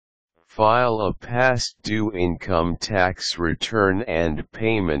File a past due income tax return and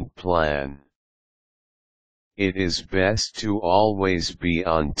payment plan. It is best to always be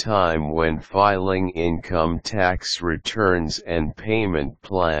on time when filing income tax returns and payment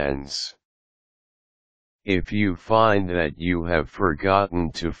plans. If you find that you have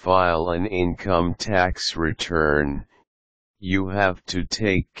forgotten to file an income tax return, you have to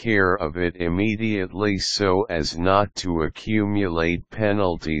take care of it immediately so as not to accumulate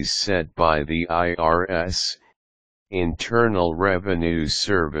penalties set by the IRS, Internal Revenue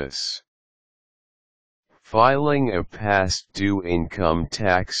Service. Filing a past due income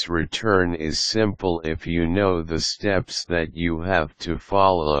tax return is simple if you know the steps that you have to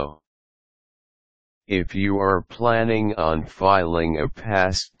follow. If you are planning on filing a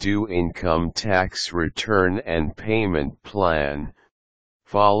past due income tax return and payment plan,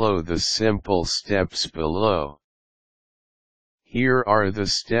 follow the simple steps below. Here are the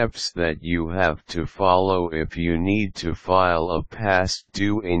steps that you have to follow if you need to file a past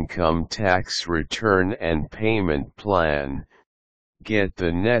due income tax return and payment plan. Get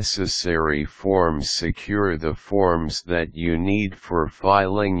the necessary forms. Secure the forms that you need for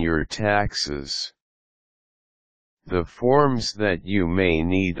filing your taxes. The forms that you may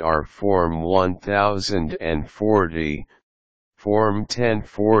need are Form 1040, Form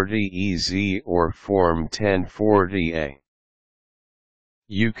 1040EZ or Form 1040A.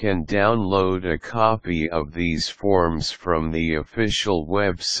 You can download a copy of these forms from the official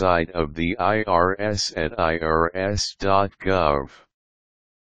website of the IRS at irs.gov.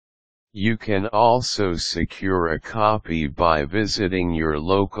 You can also secure a copy by visiting your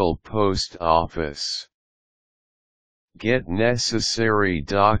local post office. Get necessary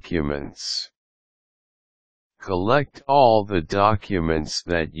documents. Collect all the documents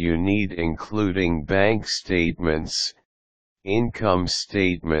that you need, including bank statements, income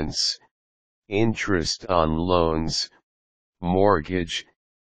statements, interest on loans, mortgage,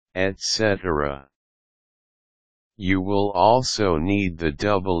 etc. You will also need the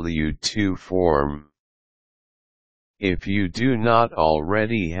W-2 form. If you do not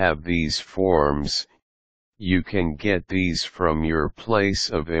already have these forms, you can get these from your place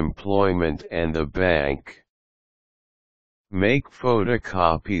of employment and the bank. Make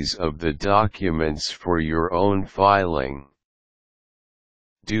photocopies of the documents for your own filing.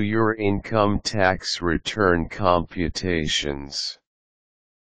 Do your income tax return computations.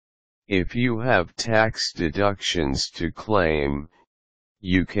 If you have tax deductions to claim,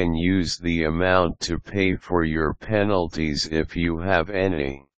 you can use the amount to pay for your penalties if you have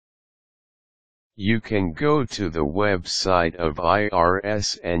any. You can go to the website of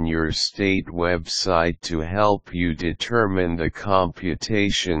IRS and your state website to help you determine the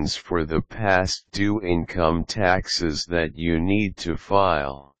computations for the past due income taxes that you need to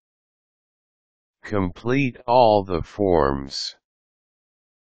file. Complete all the forms.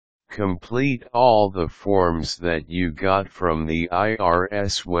 Complete all the forms that you got from the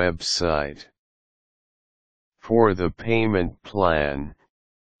IRS website. For the payment plan,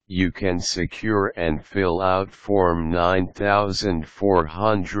 you can secure and fill out Form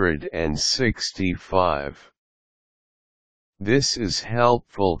 9465. This is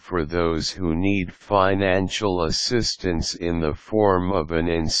helpful for those who need financial assistance in the form of an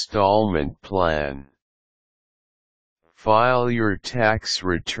installment plan. File your tax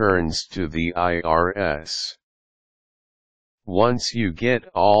returns to the IRS. Once you get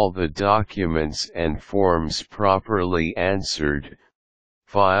all the documents and forms properly answered,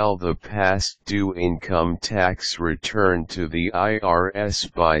 file the past due income tax return to the IRS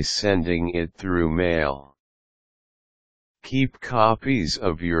by sending it through mail. Keep copies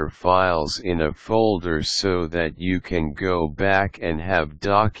of your files in a folder so that you can go back and have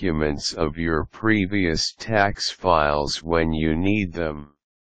documents of your previous tax files when you need them.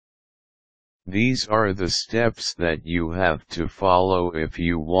 These are the steps that you have to follow if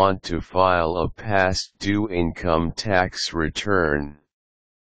you want to file a past due income tax return.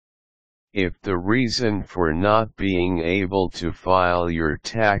 If the reason for not being able to file your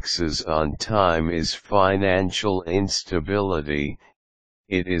taxes on time is financial instability,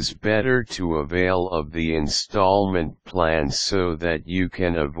 it is better to avail of the installment plan so that you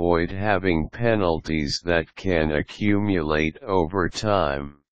can avoid having penalties that can accumulate over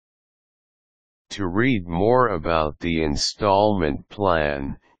time. To read more about the installment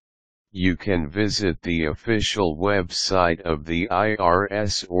plan, you can visit the official website of the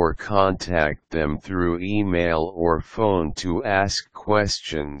IRS or contact them through email or phone to ask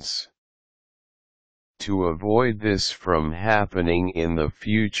questions. To avoid this from happening in the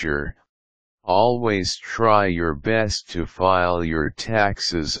future, Always try your best to file your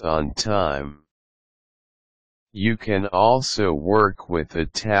taxes on time. You can also work with a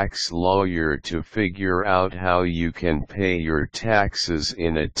tax lawyer to figure out how you can pay your taxes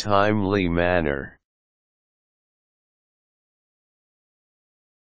in a timely manner.